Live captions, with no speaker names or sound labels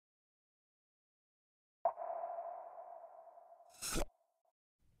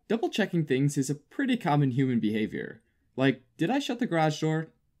Double-checking things is a pretty common human behavior. Like, did I shut the garage door?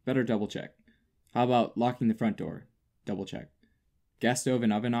 Better double-check. How about locking the front door? Double-check. Gas stove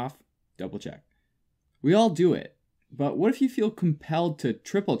and oven off? Double-check. We all do it, but what if you feel compelled to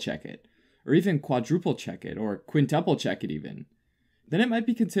triple-check it, or even quadruple-check it, or quintuple-check it even? Then it might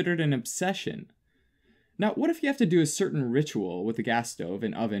be considered an obsession. Now, what if you have to do a certain ritual with the gas stove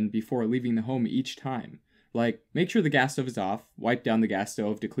and oven before leaving the home each time? Like, make sure the gas stove is off, wipe down the gas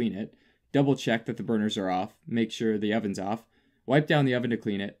stove to clean it, double check that the burners are off, make sure the oven's off, wipe down the oven to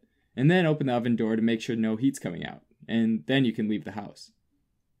clean it, and then open the oven door to make sure no heat's coming out, and then you can leave the house.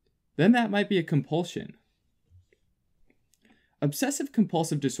 Then that might be a compulsion.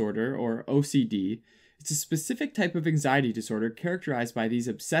 Obsessive-compulsive disorder, or OCD, is a specific type of anxiety disorder characterized by these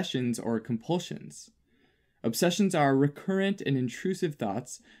obsessions or compulsions. Obsessions are recurrent and intrusive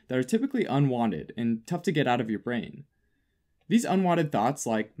thoughts that are typically unwanted and tough to get out of your brain. These unwanted thoughts,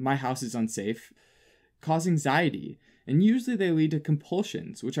 like "my house is unsafe," cause anxiety, and usually they lead to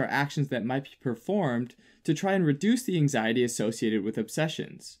compulsions, which are actions that might be performed to try and reduce the anxiety associated with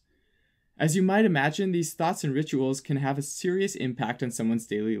obsessions. As you might imagine, these thoughts and rituals can have a serious impact on someone's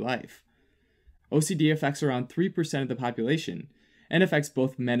daily life. OCD affects around 3% of the population, and affects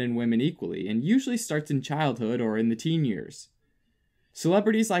both men and women equally, and usually starts in childhood or in the teen years.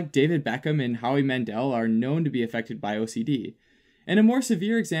 Celebrities like David Beckham and Howie Mandel are known to be affected by OCD, and a more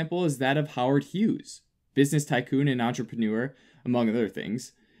severe example is that of Howard Hughes, business tycoon and entrepreneur, among other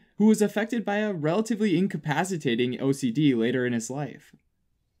things, who was affected by a relatively incapacitating OCD later in his life.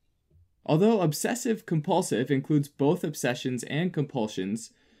 Although obsessive-compulsive includes both obsessions and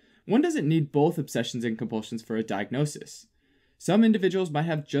compulsions, one doesn't need both obsessions and compulsions for a diagnosis. Some individuals might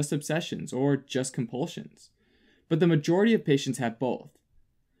have just obsessions or just compulsions, but the majority of patients have both,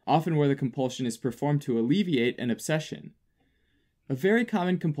 often where the compulsion is performed to alleviate an obsession. A very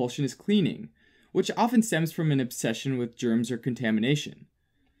common compulsion is cleaning, which often stems from an obsession with germs or contamination.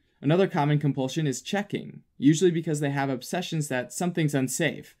 Another common compulsion is checking, usually because they have obsessions that something's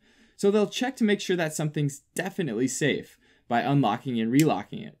unsafe, so they'll check to make sure that something's definitely safe by unlocking and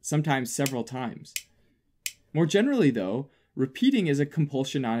relocking it, sometimes several times. More generally, though, repeating is a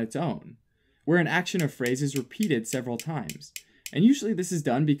compulsion on its own, where an action or phrase is repeated several times, and usually this is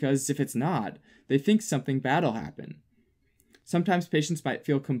done because if it's not, they think something bad will happen. Sometimes patients might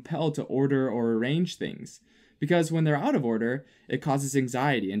feel compelled to order or arrange things, because when they're out of order, it causes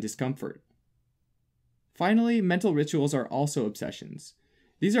anxiety and discomfort. Finally, mental rituals are also obsessions.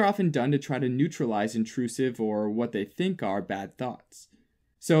 These are often done to try to neutralize intrusive or what they think are bad thoughts.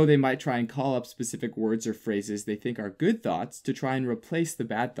 So they might try and call up specific words or phrases they think are good thoughts to try and replace the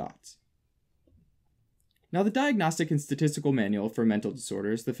bad thoughts. Now, the Diagnostic and Statistical Manual for Mental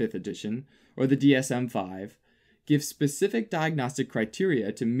Disorders, the 5th edition, or the DSM-5, gives specific diagnostic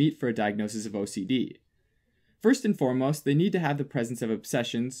criteria to meet for a diagnosis of OCD. First and foremost, they need to have the presence of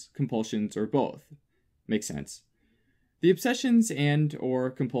obsessions, compulsions, or both. Makes sense. The obsessions and/or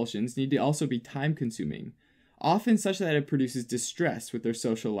compulsions need to also be time-consuming, often such that it produces distress with their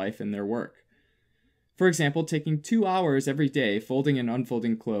social life and their work. For example, taking 2 hours every day folding and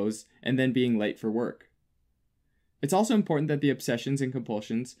unfolding clothes and then being late for work. It's also important that the obsessions and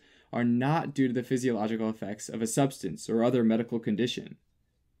compulsions are not due to the physiological effects of a substance or other medical condition.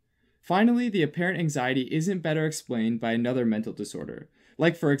 Finally, the apparent anxiety isn't better explained by another mental disorder,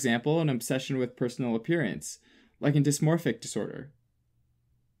 like for example, an obsession with personal appearance, like in dysmorphic disorder.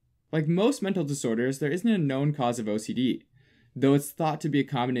 Like most mental disorders, there isn't a known cause of OCD, though it's thought to be a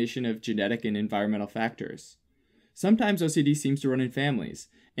combination of genetic and environmental factors. Sometimes OCD seems to run in families,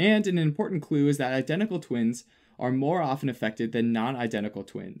 and an important clue is that identical twins are more often affected than non-identical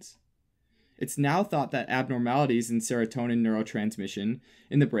twins. It's now thought that abnormalities in serotonin neurotransmission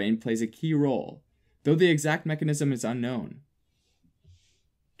in the brain plays a key role, though the exact mechanism is unknown.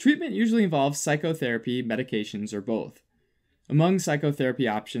 Treatment usually involves psychotherapy, medications, or both. Among psychotherapy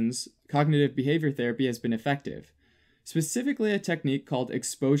options, cognitive behavior therapy has been effective, specifically a technique called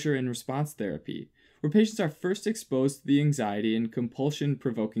exposure and response therapy, where patients are first exposed to the anxiety and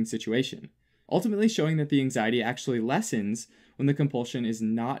compulsion-provoking situation, ultimately showing that the anxiety actually lessens when the compulsion is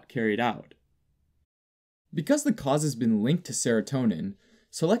not carried out. Because the cause has been linked to serotonin,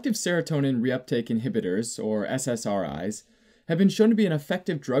 selective serotonin reuptake inhibitors, or SSRIs, have been shown to be an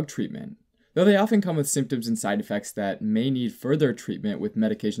effective drug treatment, though they often come with symptoms and side effects that may need further treatment with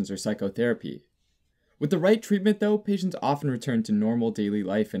medications or psychotherapy. With the right treatment, though, patients often return to normal daily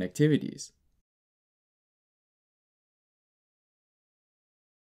life and activities.